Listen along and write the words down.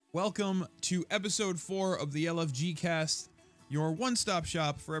Welcome to episode 4 of the LFG cast, your one-stop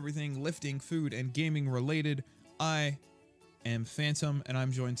shop for everything lifting, food, and gaming related. I am Phantom, and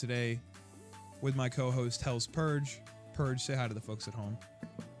I'm joined today with my co-host Hell's Purge. Purge, say hi to the folks at home.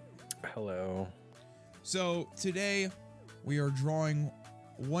 Hello. So today we are drawing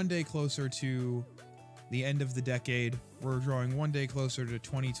one day closer to the end of the decade. We're drawing one day closer to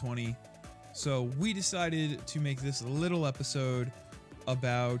 2020. So we decided to make this little episode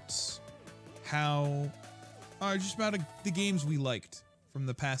about how just about the games we liked from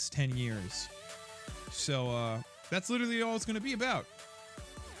the past 10 years. So that's literally all it's going to be about.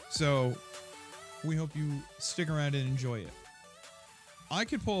 So we hope you stick around and enjoy it. I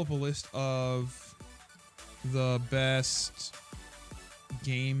could pull up a list of the best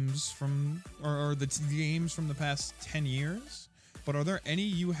games from or the games from the past 10 years, but are there any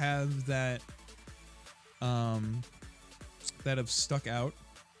you have that that have stuck out?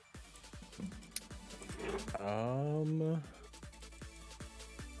 I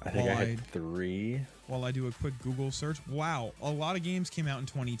think I had 3. While I do a quick Google search. Wow, a lot of games came out in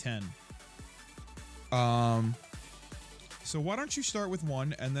 2010. So why don't you start with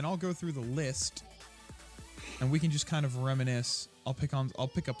one, and then I'll go through the list, and we can just kind of reminisce. I'll pick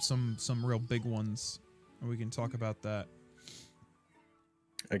up some real big ones, and we can talk about that.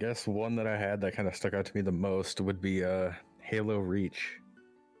 I guess one that I had that kind of stuck out to me the most would be Halo Reach,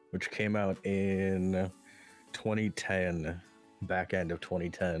 which came out in 2010, back end of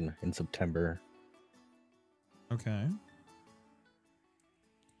 2010 in September. Okay.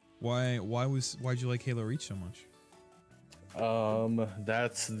 Why'd you like Halo Reach so much?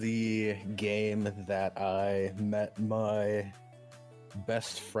 That's the game that I met my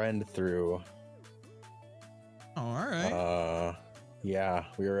best friend through. Oh, all right. Yeah,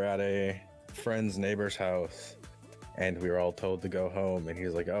 we were at a friend's neighbor's house, and we were all told to go home, and he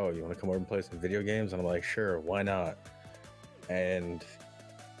was like, "Oh, you want to come over and play some video games?" And I'm like, "Sure, why not?" And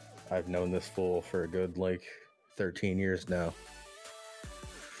I've known this fool for a good, 13 years now.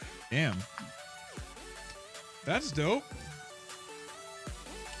 Damn. That's dope.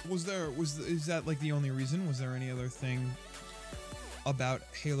 Is that the only reason? Was there any other thing about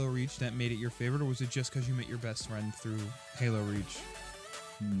Halo Reach that made it your favorite, or was it just because you met your best friend through Halo Reach?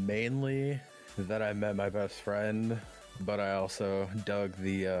 Mainly that I met my best friend, but I also dug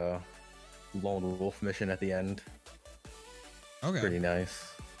the lone wolf mission at the end. Okay. Pretty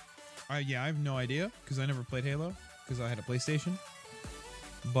nice. Yeah, I have no idea because I never played Halo because I had a PlayStation.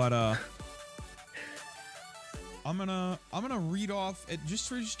 But I'm gonna read off it just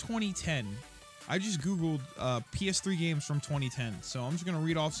for 2010. I just googled PS3 games from 2010, so I'm just gonna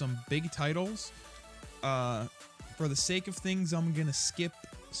read off some big titles. For the sake of things, I'm gonna skip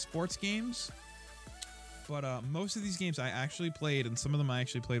sports games, but most of these games I actually played, and some of them I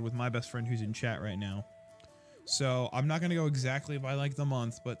actually played with my best friend who's in chat right now. So I'm not gonna go exactly by the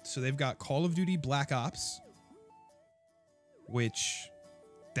month, but so they've got Call of Duty Black Ops, which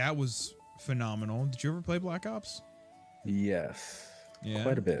that was phenomenal. Did you ever play Black Ops? Yes. Yeah.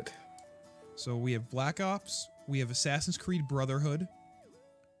 Quite a bit. So we have Black Ops, we have Assassin's Creed Brotherhood,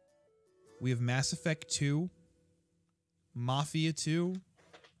 we have Mass Effect 2, Mafia 2,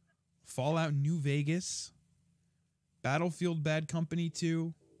 Fallout New Vegas, Battlefield Bad Company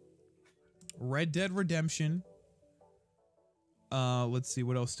 2, Red Dead Redemption. Let's see,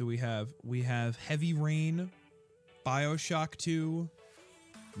 what else do we have? We have Heavy Rain, BioShock 2,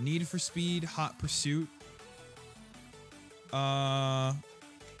 Need for Speed Hot Pursuit,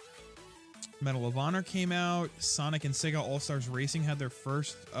 Medal of Honor came out, Sonic and Sega All-Stars Racing had their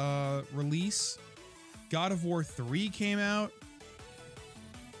first release, God of War 3 came out,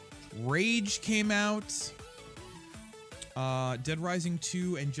 Rage came out, Dead Rising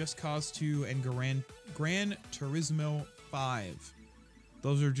 2 and Just Cause 2 and Gran Turismo 5.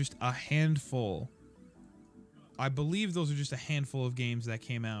 Those are just a handful. I believe those are just a handful of games that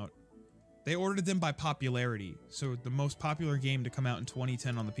came out. They ordered them by popularity, so the most popular game to come out in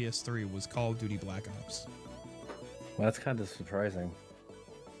 2010 on the PS3 was Call of Duty Black Ops. Well, that's kind of surprising.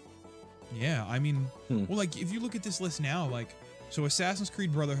 Yeah, I mean, well, if you look at this list now, so Assassin's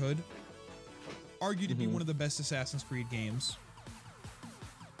Creed Brotherhood, argued to be one of the best Assassin's Creed games.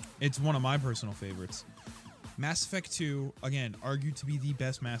 It's one of my personal favorites. Mass Effect 2, again, argued to be the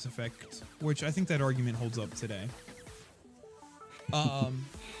best Mass Effect, which I think that argument holds up today.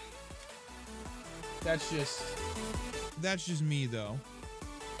 That's just me, though.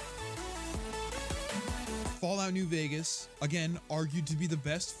 Fallout New Vegas, again, argued to be the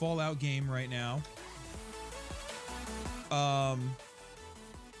best Fallout game right now. I'm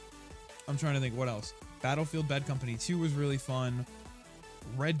trying to think what else. Battlefield Bad Company 2 was really fun.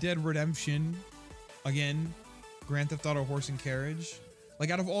 Red Dead Redemption, again, Grand Theft Auto Horse and Carriage. Like,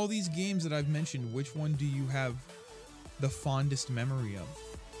 out of all these games that I've mentioned, which one do you have the fondest memory of?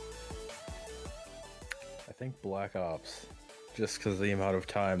 I think Black Ops, just because the amount of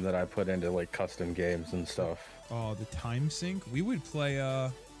time that I put into like custom games and stuff. Oh, the time sync. We would play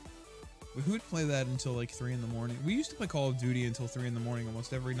that until like 3 in the morning. We used to play Call of Duty until 3 in the morning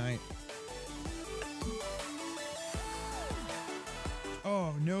almost every night.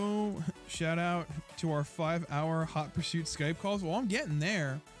 Oh, no shout out to our 5-hour Hot Pursuit Skype calls. Well, I'm getting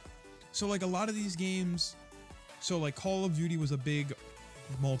there. So like a lot of these games, so like Call of Duty was a big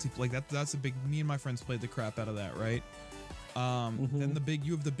like that's a big, me and my friends played the crap out of that, right? Then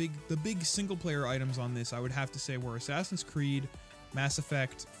you have the big single player items on this, I would have to say, were Assassin's Creed, Mass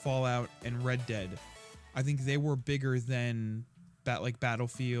Effect, Fallout, and Red Dead. I think they were bigger than like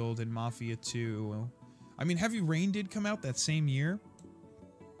Battlefield and Mafia 2. I mean, Heavy Rain did come out that same year,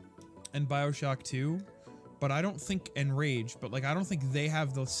 and BioShock 2, but I don't think, and Rage, but like I don't think they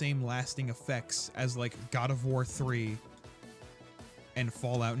have the same lasting effects as like God of War 3 and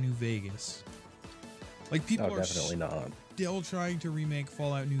Fallout New Vegas. Like people are definitely not. Still trying to remake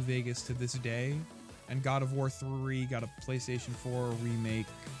Fallout New Vegas to this day, and God of War 3 got a PlayStation 4 remake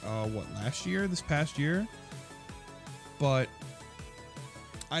this past year. But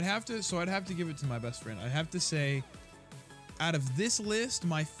I'd have to give it to my best friend. I'd have to say, out of this list,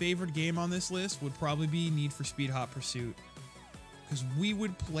 my favorite game on this list would probably be Need for Speed Hot Pursuit, because we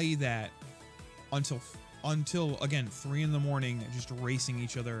would play that until again 3 in the morning, just racing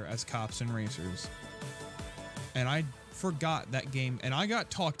each other as cops and racers. And I forgot that game, and I got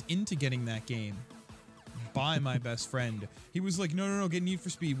talked into getting that game by my best friend. He was like, no, get Need for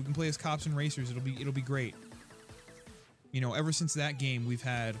Speed. We can play as cops and racers. It'll be great. You know, ever since that game, we've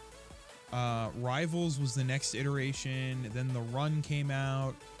had Rivals was the next iteration. Then The Run came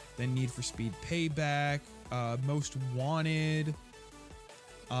out. Then Need for Speed Payback. Most Wanted.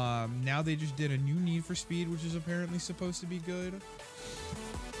 Now they just did a new Need for Speed, which is apparently supposed to be good.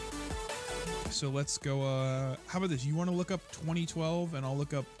 So let's go, how about this? You want to look up 2012 and I'll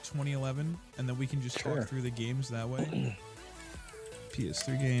look up 2011, and then we can just talk through the games that way.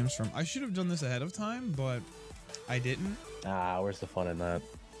 PS3 games from... I should have done this ahead of time, but I didn't. Where's the fun in that?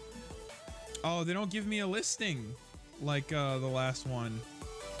 Oh, they don't give me a listing like the last one.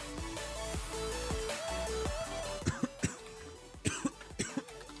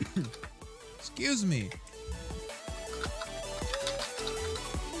 Excuse me.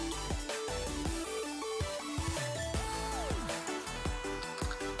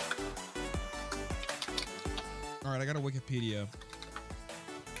 All right, I got a Wikipedia.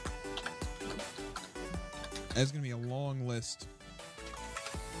 It's gonna be a long list.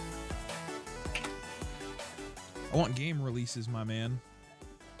 I want game releases, my man.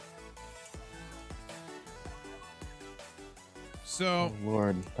 So, oh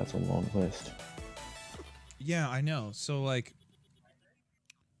Lord, that's a long list. Yeah, I know. So like,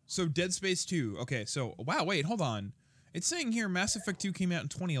 Dead Space 2. Okay, so wow, wait, hold on. It's saying here Mass Effect 2 came out in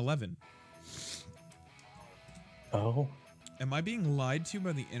 2011. Oh. Am I being lied to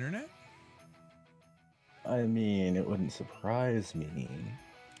by the internet? I mean, it wouldn't surprise me.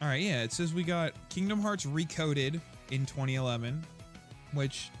 All right, yeah, it says we got Kingdom Hearts Recoded in 2011,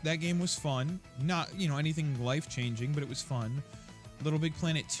 which that game was fun. Not, you know, anything life-changing, but it was fun. Little Big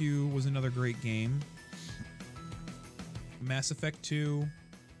Planet 2 was another great game. Mass Effect 2.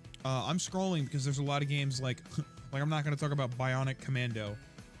 I'm scrolling because there's a lot of games like I'm not going to talk about Bionic Commando.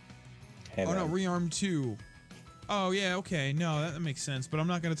 Hey, oh, no, Rearm 2. Oh, yeah, okay. No, that makes sense. But I'm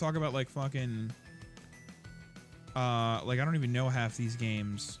not going to talk about, like, fucking... like, I don't even know half these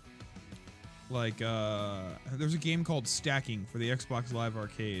games. Like, there's a game called Stacking for the Xbox Live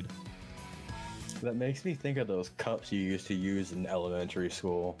Arcade. That makes me think of those cups you used to use in elementary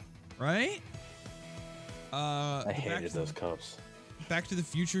school. Right? I hated those cups. Back to the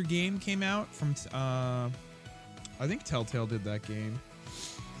Future game came out from, I think Telltale did that game.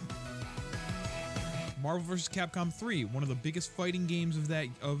 Marvel vs. Capcom 3, one of the biggest fighting games of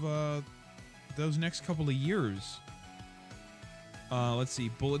those next couple of years. Let's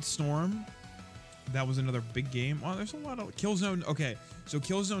see, Bulletstorm. That was another big game. Oh, there's a lot of... Killzone. Okay, so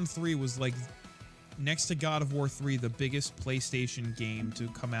Killzone 3 was like, next to God of War 3, the biggest PlayStation game to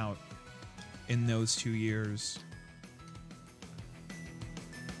come out in those 2 years.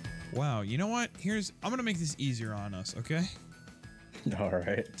 Wow, you know what? I'm gonna make this easier on us, okay? All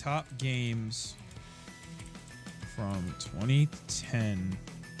right. Top games from 2010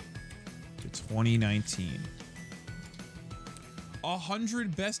 to 2019.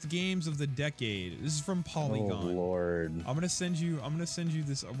 100 best games of the decade. This is from Polygon. Oh Lord. I'm gonna send you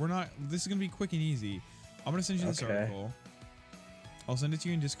this. This is gonna be quick and easy. I'm gonna send you this article. I'll send it to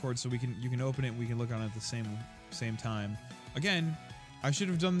you in Discord so you can open it and we can look on it at the same time. Again, I should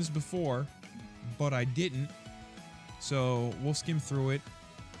have done this before, but I didn't. So we'll skim through it.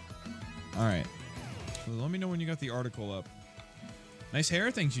 All right. So let me know when you got the article up. Nice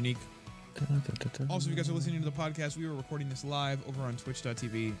hair. Thanks, Unique. Also, if you guys are listening to the podcast, we were recording this live over on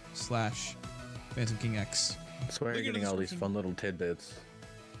twitch.tv/PhantomKingX. That's why you're getting all these fun little tidbits.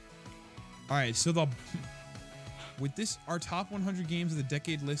 All right, so with this, our top 100 games of the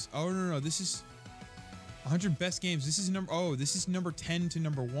decade list. Oh no, this is 100 best games. This is number 10 to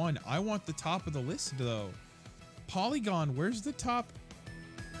number 1. I want the top of the list though. Polygon, where's the top?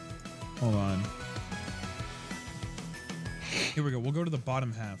 Hold on. Here we go. We'll go to the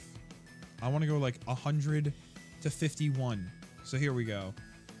bottom half. I want to go like 100 to 51. So here we go.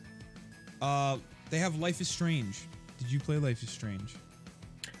 They have Life is Strange. Did you play Life is Strange?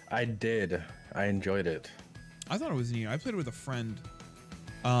 I did. I enjoyed it. I thought it was neat. I played it with a friend.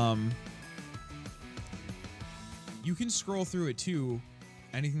 You can scroll through it too.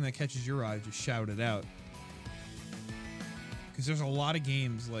 Anything that catches your eye, just shout it out. Because there's a lot of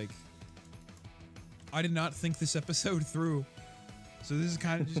games like... I did not think this episode through. So this is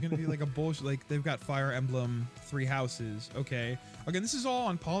kind of just going to be like a bullshit. Like, they've got Fire Emblem, 3 houses. Okay. Again, this is all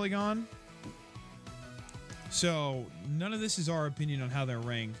on Polygon. So, none of this is our opinion on how they're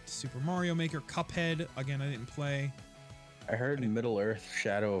ranked. Super Mario Maker, Cuphead. Again, I didn't play. I heard Middle-earth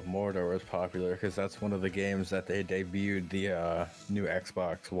Shadow of Mordor was popular because that's one of the games that they debuted the new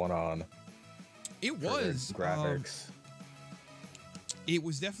Xbox One on. It was. Graphics. It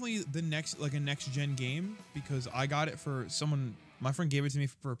was definitely the next-gen game because I got it for someone... My friend gave it to me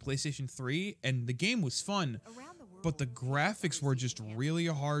for PlayStation 3, and the game was fun, but the graphics were just really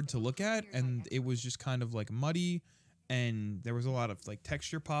hard to look at, and it was just kind of like muddy, and there was a lot of like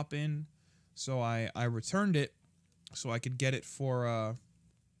texture pop in, so I returned it so I could get it for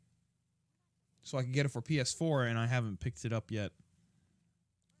PS4, and I haven't picked it up yet.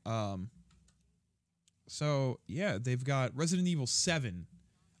 So yeah, they've got Resident Evil 7.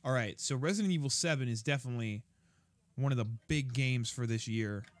 All right, so Resident Evil 7 is definitely one of the big games for this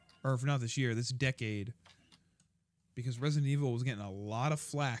year, or if not this year, this decade, because Resident Evil was getting a lot of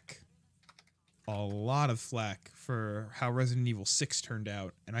flack for how Resident Evil 6 turned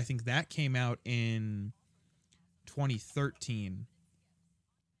out, and I think that came out in 2013.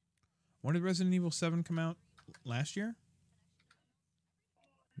 When did Resident Evil 7 come out? Last year?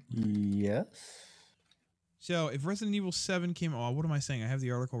 Yes. So if Resident Evil 7 came out, what am I saying? I have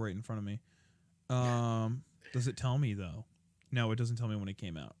the article right in front of me. Does it tell me though? No, it doesn't tell me when it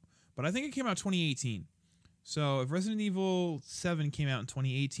came out. But I think it came out 2018. So if Resident Evil 7 came out in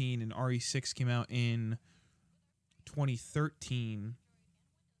 2018 and RE6 came out in 2013,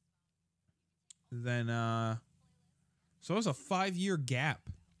 then so it was a 5-year gap,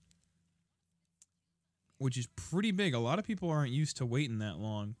 which is pretty big. A lot of people aren't used to waiting that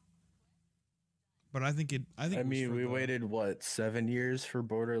long. But I think we waited what, 7 years for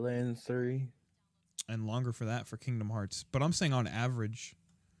Borderlands 3? And longer for that for Kingdom Hearts. But I'm saying on average,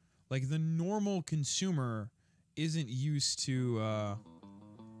 like the normal consumer isn't used to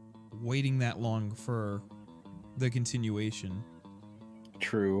waiting that long for the continuation.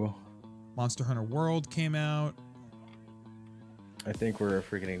 True. Monster Hunter World came out. I think we're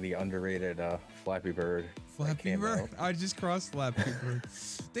forgetting the underrated Flappy Bird. Flappy Bird? I just crossed Flappy Bird.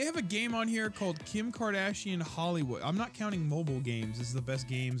 They have a game on here called Kim Kardashian Hollywood. I'm not counting mobile games as the best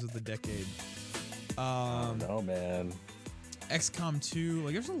games of the decade. No, man. XCOM 2.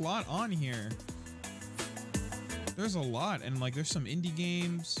 Like, there's a lot on here. There's a lot. And, like, there's some indie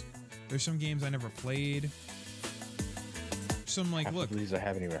games. There's some games I never played. Some, like, look. These I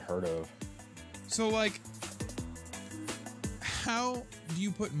haven't even heard of. So, like, how do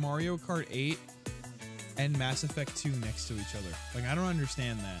you put Mario Kart 8 and Mass Effect 2 next to each other? Like, I don't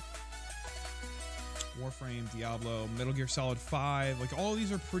understand that. Warframe, Diablo, Metal Gear Solid 5. Like, all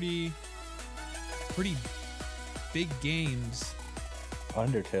these are pretty big games.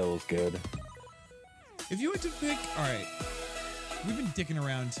 Undertale is good. If you had to pick... Alright. We've been dicking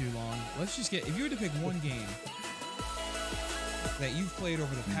around too long. Let's just get... If you had to pick one game that you've played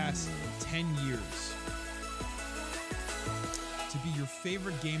over the past 10 years to be your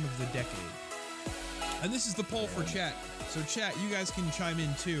favorite game of the decade. And this is the poll for chat. So chat, you guys can chime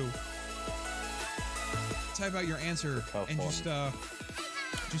in too. Type out your answer and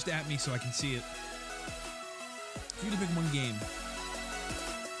just at me so I can see it. If you had to pick one game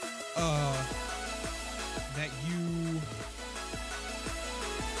that you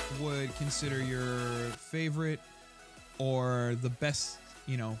would consider your favorite or the best,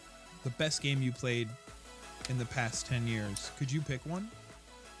 you know, the best game you played in the past 10 years? Could you pick one?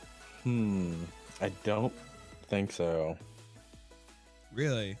 I don't think so.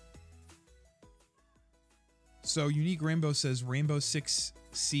 Really? So Unique Rainbow says Rainbow Six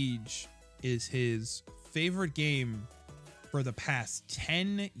Siege is his favorite game for the past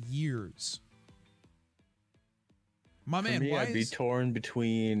 10 years. My man, For me, why I'd be is... torn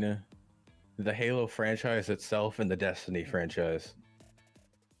between the Halo franchise itself and the Destiny franchise.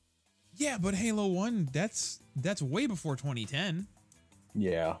 Yeah, but Halo 1, that's way before 2010.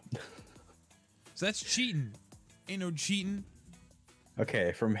 Yeah. So that's cheating. Ain't no cheating.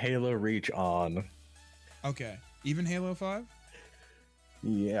 Okay, from Halo Reach on. Okay. Even Halo 5?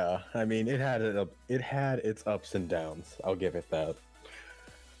 Yeah, I mean it had its ups and downs. I'll give it that.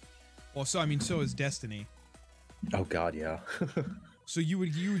 Well, so I mean, so is Destiny. Oh God, yeah. So you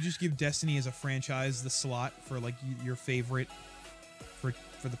would just give Destiny as a franchise the slot for like your favorite for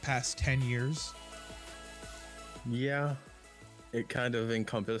the past 10 years? Yeah, it kind of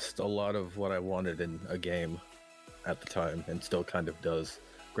encompassed a lot of what I wanted in a game at the time, and still kind of does.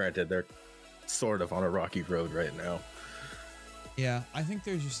 Granted, they're sort of on a rocky road right now. Yeah, I think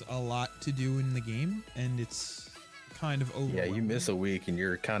there's just a lot to do in the game, and it's kind of overwhelming. Yeah, you miss a week and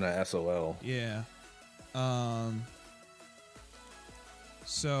you're kind of SOL. Yeah.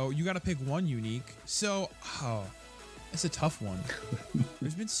 So you got to pick one Unique. So, it's a tough one.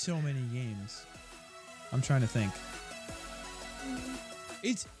 There's been so many games. I'm trying to think.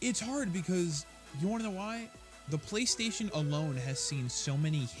 It's hard because you want to know why? The PlayStation alone has seen so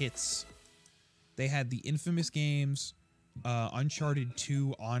many hits. They had the infamous games, Uncharted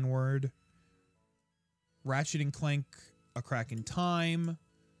 2 onward, Ratchet and Clank: A Crack in Time.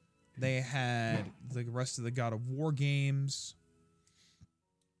 They had the rest of the God of War games.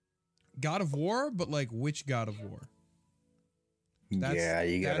 God of War, but like which God of War? Yeah,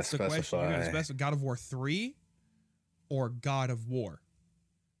 you gotta specify. You gotta specify God of War 3 or God of War.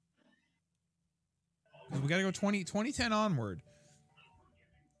 We gotta go 2010 onward.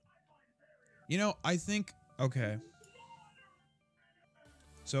 You know, I think, okay.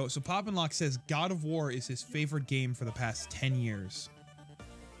 So Poppin' Lock says God of War is his favorite game for the past 10 years.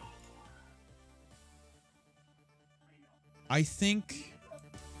 I think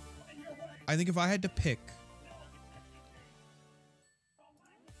if I had to pick,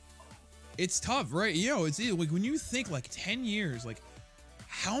 it's tough, right? You know, it's like when you think like 10 years, like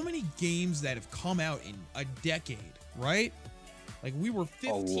how many games that have come out in a decade, right? Like we were 15.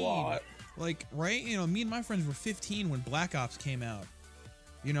 A lot. Like, right? You know, me and my friends were 15 when Black Ops came out.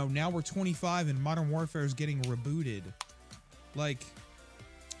 You know, now we're 25 and Modern Warfare is getting rebooted. Like,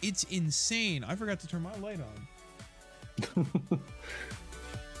 it's insane. I forgot to turn my light on.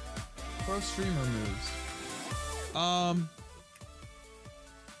 Pro streamer moves.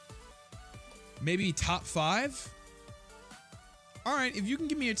 Maybe top 5? All right, if you can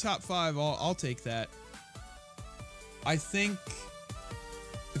give me a top 5, I'll take that. I think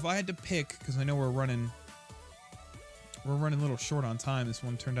if I had to pick, because I know we're running a little short on time. This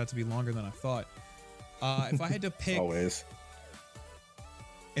one turned out to be longer than I thought. If I had to pick, always.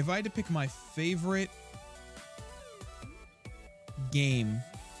 If I had to pick my favorite game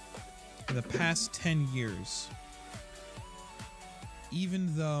for the past 10 years,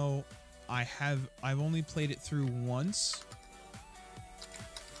 even though I've only played it through once,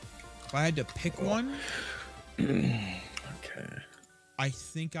 if I had to pick one, Okay, I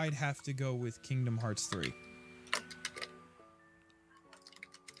think I'd have to go with Kingdom Hearts 3.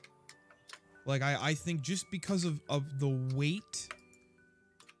 Like, I think just because of the weight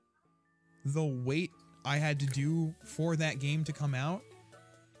I had to do for that game to come out,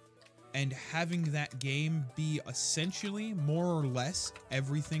 and having that game be essentially more or less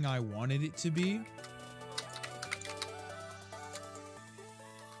everything I wanted it to be.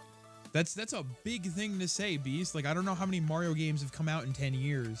 That's a big thing to say, Beast. Like, I don't know how many Mario games have come out in 10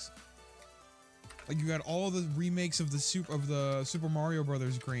 years. Like, you got all the remakes of the Super Mario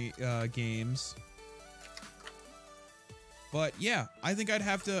Brothers games. But yeah, I think I'd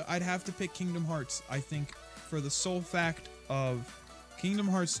have to pick Kingdom Hearts. I think for the sole fact of Kingdom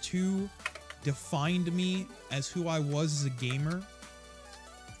Hearts 2 defined me as who I was as a gamer.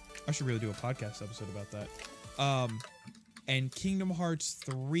 I should really do a podcast episode about that. And Kingdom Hearts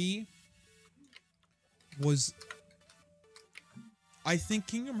 3 was... I think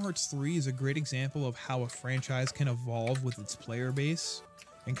Kingdom Hearts 3 is a great example of how a franchise can evolve with its player base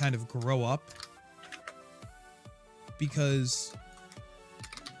and kind of grow up. Because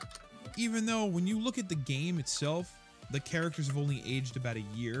even though when you look at the game itself, the characters have only aged about a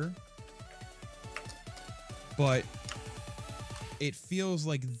year, but it feels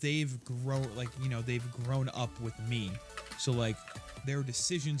like they've grown, like, you know, they've grown up with me. So like their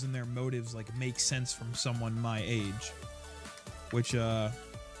decisions and their motives like make sense from someone my age, which I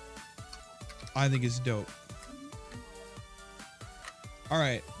think is dope. All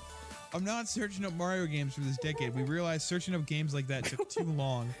right, I'm not searching up Mario games for this decade. We realized searching up games like that took too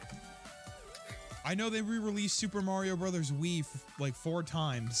long. I know they re-released Super Mario Brothers Wii like 4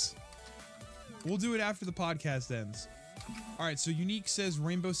 times. We'll do it after the podcast ends. All right, so Unique says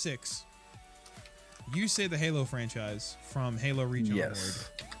Rainbow Six. You say the Halo franchise from Halo Reach Onward. Yes.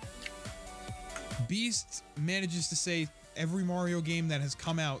 Beast manages to say every Mario game that has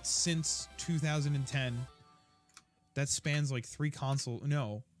come out since 2010. That spans like 3 console.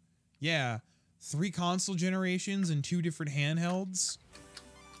 No. Yeah. 3 console generations and 2 different handhelds.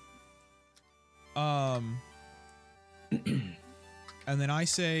 And then I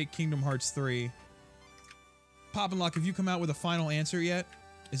say Kingdom Hearts 3. Pop and Lock, have you come out with a final answer yet?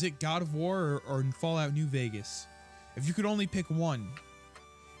 Is it God of War or Fallout New Vegas? If you could only pick one.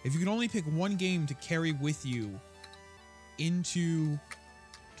 If you could only pick one game to carry with you into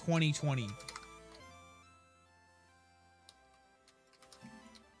 2020.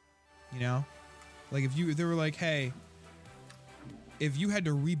 You know? Like if they were like, hey, if you had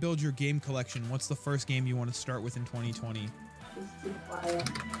to rebuild your game collection, what's the first game you want to start with in 2020?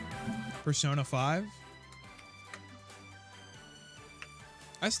 Persona 5?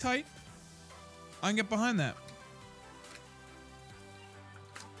 That's tight. I can get behind that.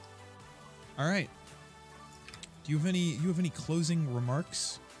 All right. Do you have any closing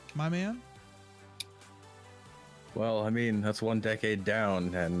remarks, my man? Well, I mean, that's 1 decade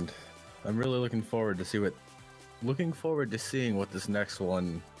down, and I'm really looking forward to seeing what this next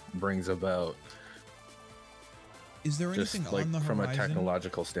one brings about. Is there anything Just like on the from horizon? a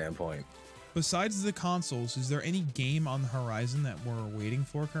technological standpoint? Besides the consoles, is there any game on the horizon that we're waiting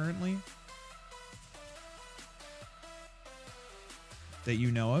for currently? That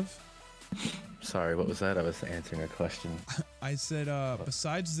you know of? Sorry, what was that? I was answering a question. I said,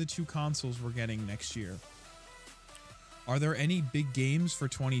 besides the 2 consoles we're getting next year, are there any big games for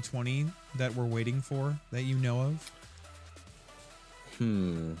 2020 that we're waiting for that you know of?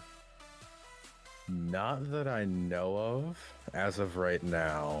 Not that I know of as of right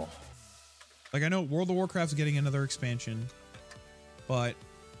now. Like, I know World of Warcraft's getting another expansion, but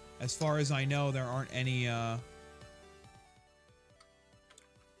as far as I know, there aren't any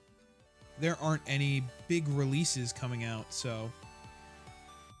big releases coming out, so.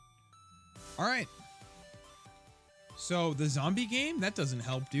 All right. So the zombie game, that doesn't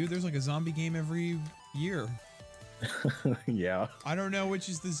help, dude. There's like a zombie game every year. Yeah. I don't know which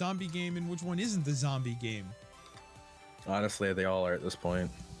is the zombie game and which one isn't the zombie game. Honestly, they all are at this point.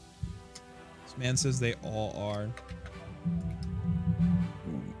 This man says they all are.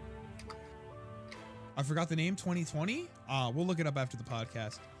 I forgot the name, 2020? We'll look it up after the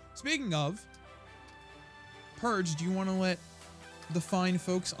podcast. Speaking of, Purge, do you want to let the fine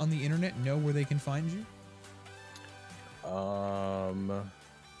folks on the internet know where they can find you?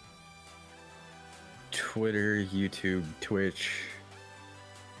 Twitter, YouTube, Twitch.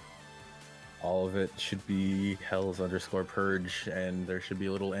 All of it should be hells_purge, and there should be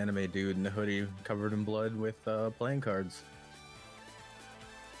a little anime dude in a hoodie covered in blood with playing cards.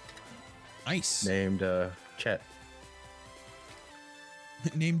 Nice. Named Chet.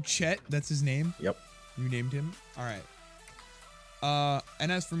 Named Chet? That's his name? Yep. You named him? All right.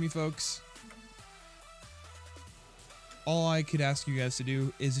 And as for me, folks, all I could ask you guys to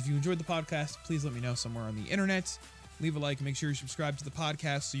do is, if you enjoyed the podcast, please let me know somewhere on the internet. Leave a like and make sure you subscribe to the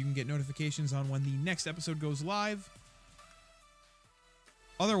podcast so you can get notifications on when the next episode goes live.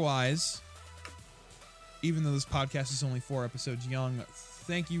 Otherwise, even though this podcast is only 4 episodes young,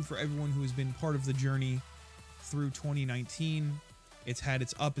 thank you for everyone who has been part of the journey through 2019. It's had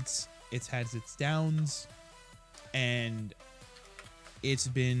its ups, it's had its downs, and it's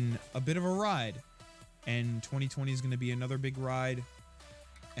been a bit of a ride. And 2020 is going to be another big ride,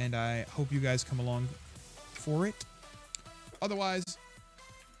 and I hope you guys come along for it. Otherwise,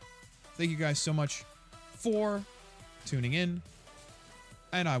 thank you guys so much for tuning in,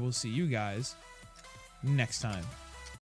 and I will see you guys next time.